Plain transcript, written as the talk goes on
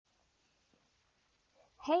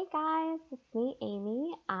Hey guys, it's me,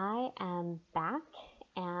 Amy. I am back,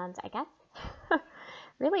 and I guess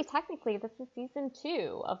really technically this is season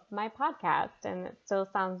 2 of my podcast, and it still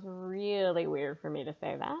sounds really weird for me to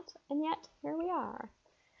say that, and yet here we are.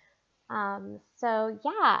 So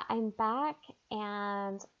yeah, I'm back,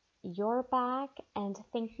 and you're back, and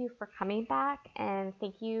thank you for coming back, and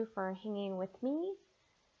thank you for hanging with me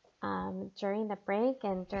during the break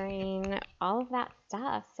and during all of that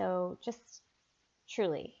stuff. So just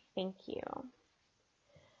truly, thank you.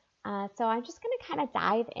 So I'm just going to kind of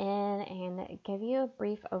dive in and give you a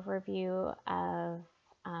brief overview of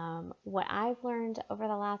what I've learned over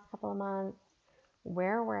the last couple of months,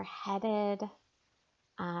 where we're headed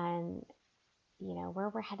on, where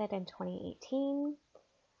we're headed in 2018,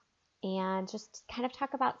 and just kind of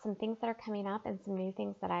talk about some things that are coming up and some new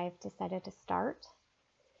things that I've decided to start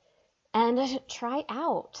and try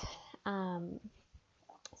out. Um,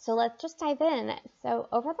 So let's just dive in. So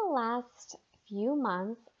over the last few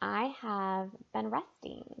months, I have been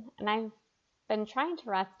resting and I've been trying to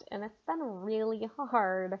rest and it's been really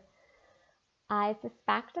hard. I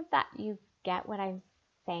suspect that you get what I'm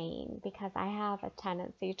saying because I have a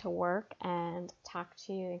tendency to work and talk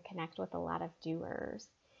to and connect with a lot of doers.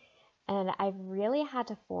 And I've really had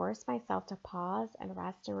to force myself to pause and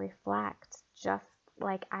rest and reflect, just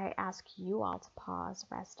like I ask you all to pause,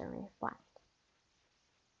 rest, and reflect.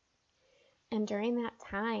 And during that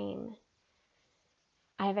time,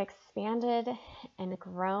 I've expanded and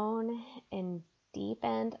grown and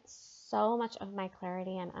deepened so much of my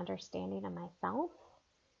clarity and understanding of myself.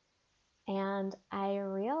 And I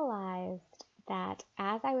realized that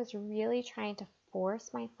as I was really trying to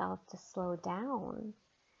force myself to slow down,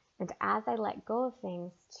 and as I let go of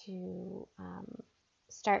things to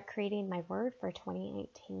start creating my word for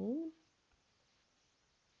 2018,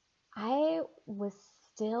 I was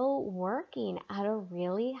still working at a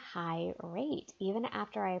really high rate, even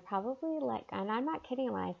after I probably and I'm not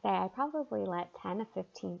kidding when I say I probably let 10 to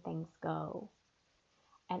 15 things go.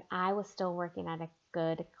 And I was still working at a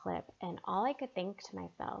good clip. And all I could think to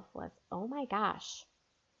myself was, oh my gosh,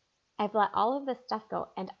 I've let all of this stuff go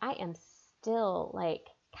and I am still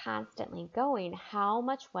constantly going. How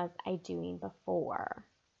much was I doing before?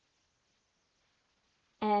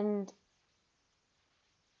 And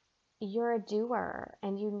you're a doer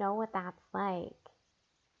and you know what that's like.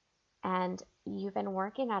 And you've been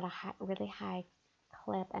working at a really high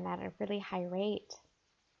clip and at a really high rate.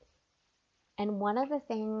 And one of the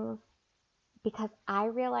things, because I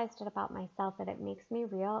realized it about myself, that it makes me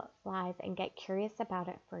realize and get curious about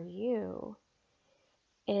it for you,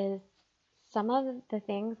 is some of the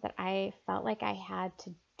things that I felt like I had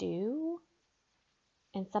to do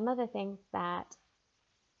and some of the things that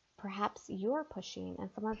perhaps you're pushing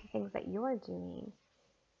and some of the things that you're doing.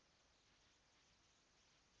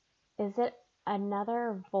 Is it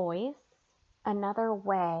another voice, another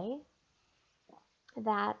way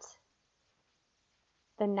that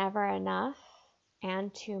the never enough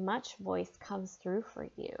and too much voice comes through for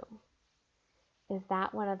you? Is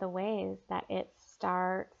that one of the ways that it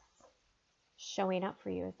starts showing up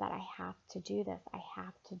for you? Is that I have to do this, I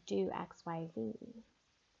have to do XYZ?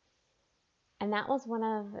 And that was one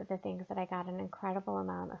of the things that I got an incredible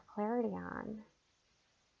amount of clarity on.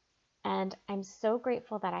 And I'm so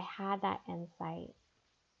grateful that I had that insight.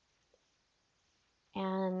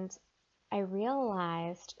 And I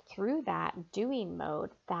realized through that doing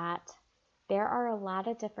mode that there are a lot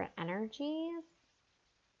of different energies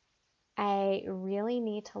I really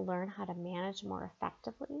need to learn how to manage more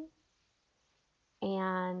effectively,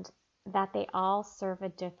 and that they all serve a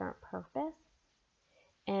different purpose.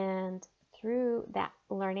 And through that,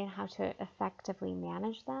 learning how to effectively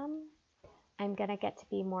manage them, I'm going to get to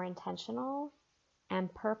be more intentional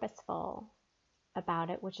and purposeful about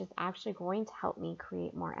it, which is actually going to help me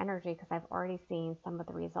create more energy because I've already seen some of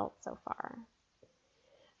the results so far.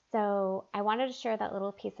 So I wanted to share that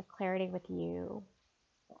little piece of clarity with you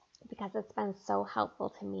because it's been so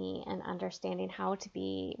helpful to me in understanding how to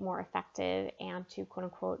be more effective and to quote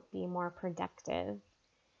unquote be more productive.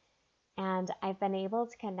 And I've been able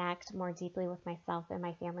to connect more deeply with myself and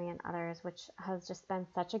my family and others, which has just been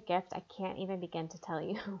such a gift. I can't even begin to tell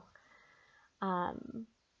you.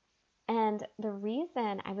 And the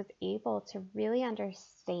reason I was able to really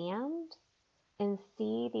understand and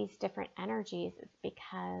see these different energies is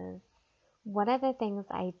because one of the things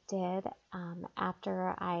I did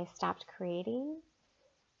after I stopped creating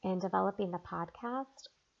and developing the podcast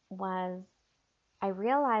was I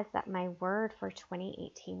realized that my word for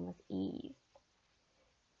 2018 was ease.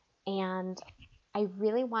 And I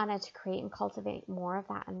really wanted to create and cultivate more of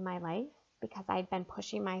that in my life. because I'd been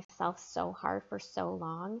pushing myself so hard for so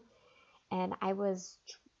long. And I was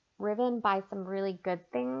driven by some really good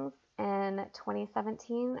things in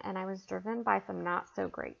 2017, and I was driven by some not so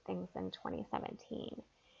great things in 2017.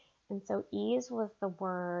 And so ease was the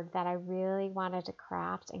word that I really wanted to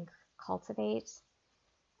craft and cultivate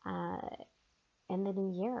uh, in the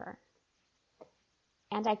new year.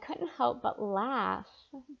 And I couldn't help but laugh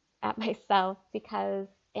at myself because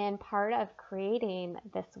in part of creating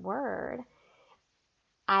this word,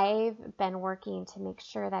 I've been working to make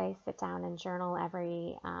sure that I sit down and journal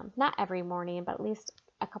not every morning, but at least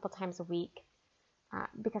a couple times a week,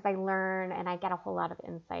 because I learn and I get a whole lot of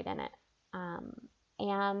insight in it.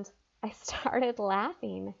 And I started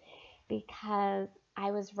laughing because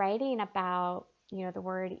I was writing about, the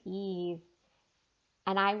word ease,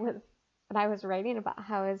 and I was writing about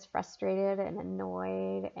how I was frustrated and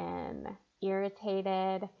annoyed and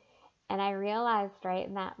irritated. And I realized right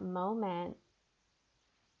in that moment,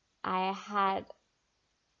 I had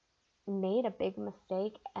made a big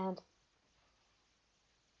mistake and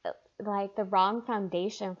like the wrong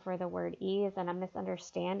foundation for the word ease and a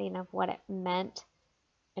misunderstanding of what it meant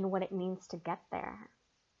and what it means to get there.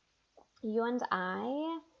 You and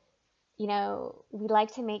I, we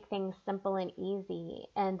like to make things simple and easy.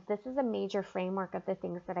 And this is a major framework of the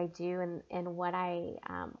things that I do and what I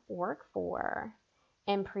work for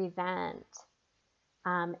and present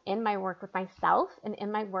in my work with myself and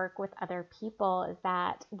in my work with other people, is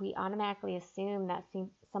that we automatically assume that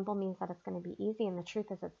simple means that it's going to be easy, and the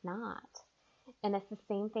truth is it's not. And it's the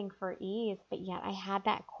same thing for ease, but yet I had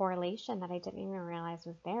that correlation that I didn't even realize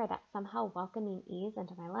was there, that somehow welcoming ease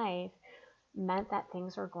into my life meant that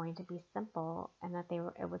things were going to be simple and that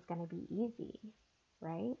it was going to be easy,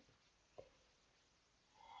 right?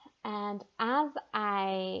 And as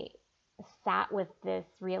I sat with this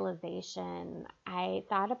realization, I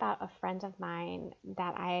thought about a friend of mine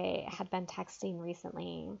that I had been texting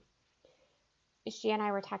recently. She and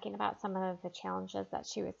I were talking about some of the challenges that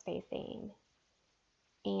she was facing.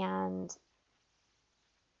 And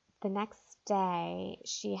the next day,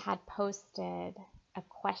 she had posted a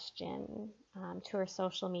question to her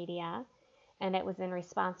social media, and it was in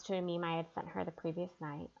response to a meme I had sent her the previous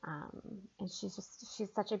night. And she's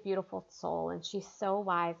such a beautiful soul, and she's so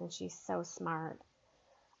wise, and she's so smart.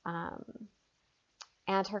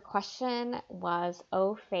 And her question was,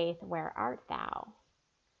 "O faith, where art thou?"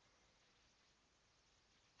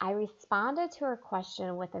 I responded to her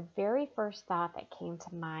question with the very first thought that came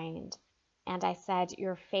to mind, and I said,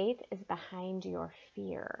 "Your faith is behind your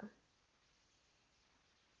fear.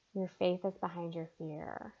 Your faith is behind your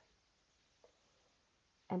fear."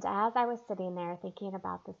 And as I was sitting there thinking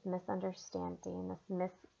about this misunderstanding, this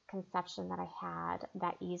misconception that I had,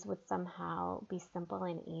 that ease would somehow be simple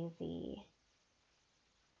and easy,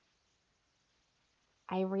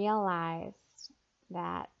 I realized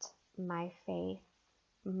that my faith,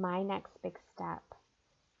 my next big step,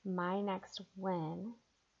 my next win,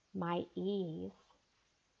 my ease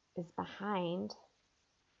is behind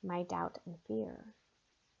my doubt and fear.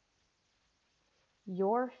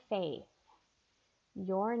 Your faith,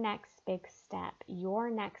 your next big step, your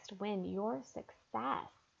next win, your success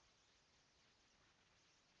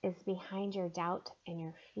is behind your doubt and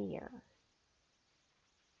your fear.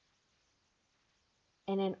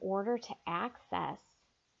 And in order to access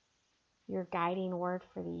your guiding word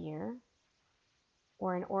for the year,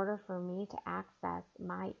 or in order for me to access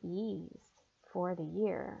my ease for the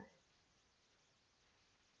year,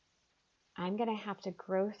 I'm going to have to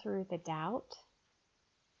grow through the doubt,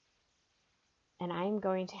 and I'm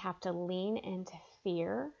going to have to lean into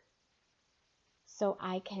fear so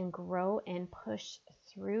I can grow and push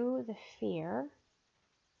through the fear,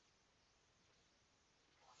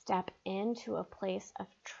 step into a place of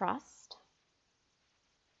trust,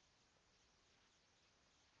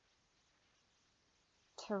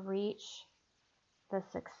 to reach the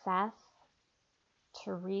success,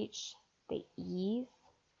 to reach the ease,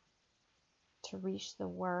 to reach the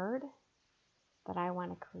word that I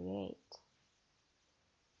want to create.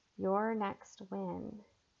 Your next win,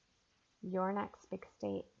 your next big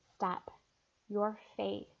step, your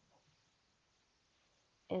faith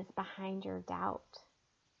is behind your doubt.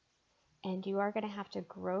 And you are going to have to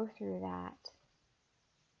grow through that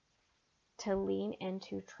to lean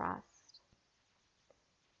into trust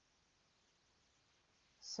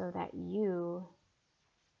so that you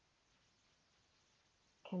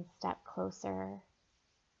can step closer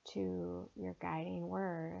to your guiding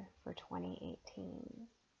word for 2018.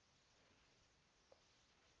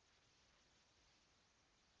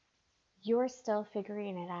 You're still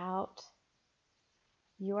figuring it out.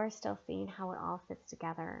 You are still seeing how it all fits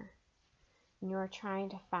together. and you're trying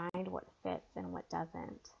to find what fits and what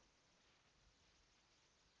doesn't.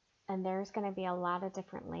 And there's going to be a lot of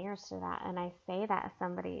different layers to that. And I say that as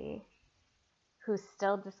somebody who's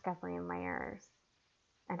still discovering layers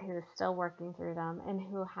and who's still working through them and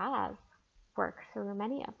who has worked through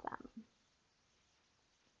many of them.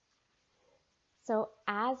 So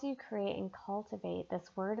as you create and cultivate this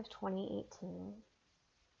word of 2018,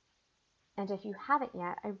 and if you haven't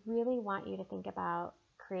yet, I really want you to think about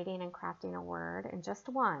creating and crafting a word, and just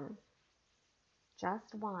one.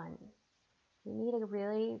 You need a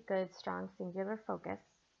really good, strong, singular focus.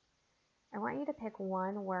 I want you to pick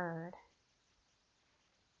one word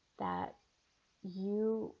that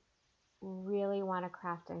you really want to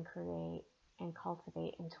craft and create and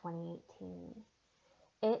cultivate in 2018.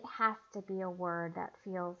 It has to be a word that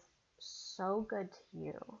feels so good to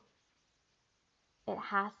you. It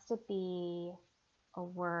has to be a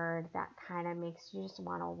word that kind of makes you just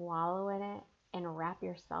want to wallow in it and wrap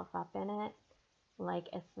yourself up in it like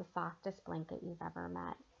it's the softest blanket you've ever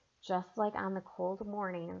met. Just like on the cold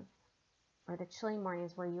mornings or the chilly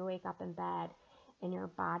mornings where you wake up in bed and your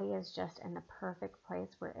body is just in the perfect place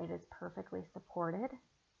where it is perfectly supported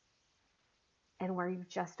and where you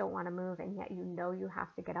just don't want to move, and yet you know you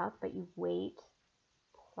have to get up, but you wait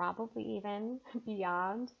probably even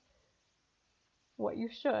beyond what you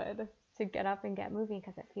should to get up and get moving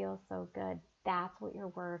because it feels so good. That's what your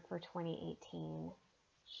word for 2018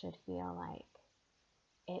 should feel like.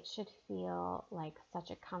 It should feel like such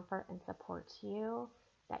a comfort and support to you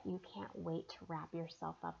that you can't wait to wrap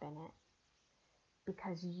yourself up in it,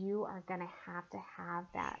 because you are going to have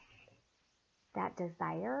that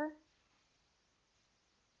desire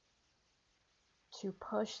to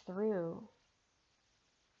push through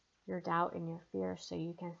your doubt and your fear so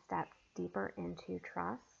you can step deeper into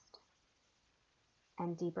trust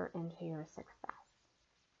and deeper into your success.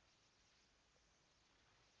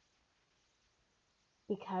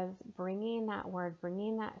 Because bringing that word,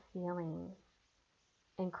 bringing that feeling,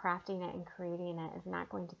 and crafting it and creating it is not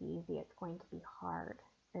going to be easy. It's going to be hard.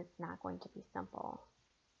 It's not going to be simple.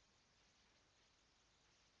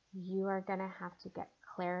 You are going to have to get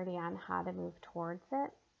clarity on how to move towards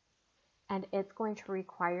it. And it's going to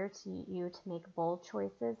require you to make bold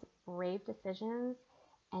choices, brave decisions,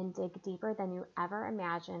 and dig deeper than you ever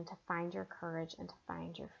imagined to find your courage and to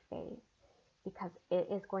find your faith. Because it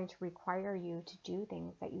is going to require you to do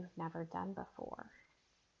things that you've never done before.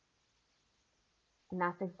 And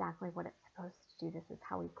that's exactly what it's supposed to do. This is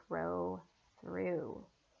how we grow through.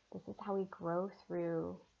 This is how we grow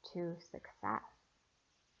through to success.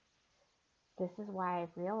 This is why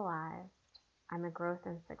I've realized I'm a growth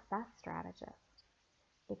and success strategist,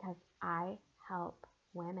 because I help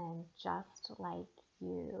women just like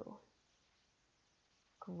you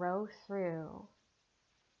grow through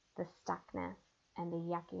the stuckness and the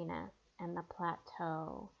yuckiness and the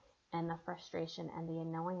plateau and the frustration and the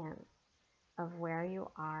annoyance of where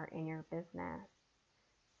you are in your business,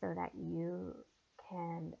 so that you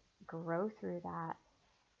can grow through that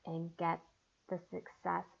and get the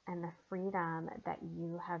success and the freedom that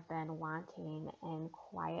you have been wanting and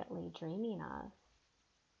quietly dreaming of.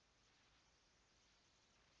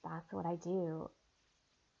 That's what I do.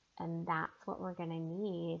 And that's what we're going to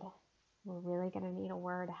need. We're really going to need a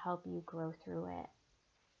word to help you grow through it,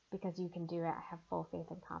 because you can do it. I have full faith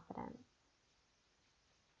and confidence.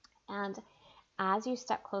 And as you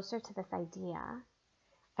step closer to this idea,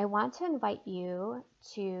 I want to invite you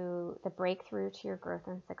to the Breakthrough to Your Growth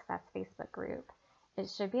and Success Facebook group. It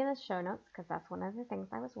should be in the show notes, because that's one of the things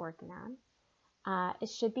I was working on. It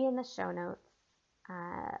should be in the show notes.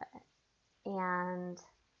 And,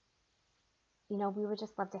 we would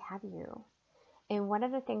just love to have you. And one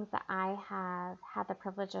of the things that I have had the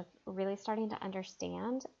privilege of really starting to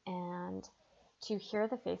understand and to hear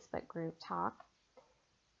the Facebook group talk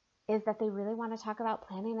is that they really want to talk about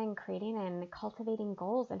planning and creating and cultivating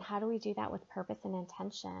goals, and how do we do that with purpose and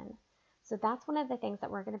intention. So that's one of the things that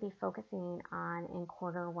we're going to be focusing on in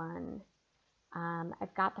quarter one.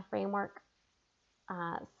 I've got the framework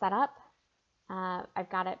set up. I've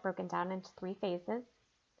got it broken down into 3 phases,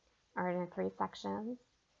 or in 3 sections.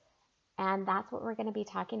 And that's what we're going to be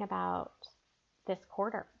talking about this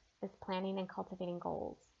quarter, is planning and cultivating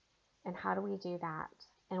goals. And how do we do that?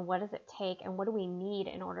 And what does it take? And what do we need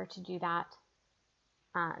in order to do that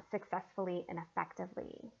successfully and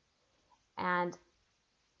effectively? And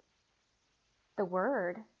the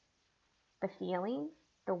word, the feeling,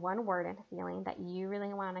 the one word and feeling that you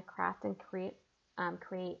really want to craft and create in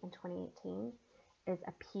 2018 is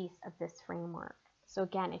a piece of this framework. So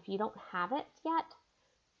again, if you don't have it yet,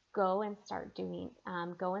 go and start doing,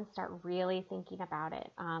 go and start really thinking about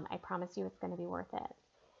it. I promise you it's going to be worth it.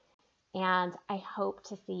 And I hope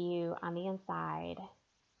to see you on the inside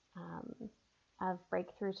of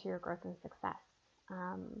Breakthrough to Your Growth and Success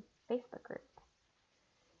Facebook group.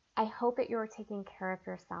 I hope that you're taking care of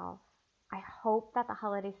yourself. I hope that the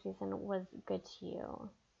holiday season was good to you.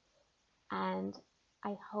 And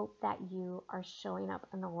I hope that you are showing up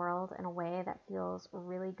in the world in a way that feels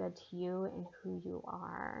really good to you and who you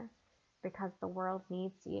are, because the world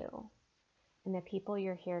needs you. And the people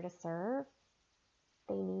you're here to serve,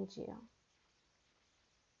 they need you.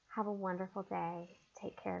 Have a wonderful day.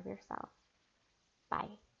 Take care of yourself. Bye.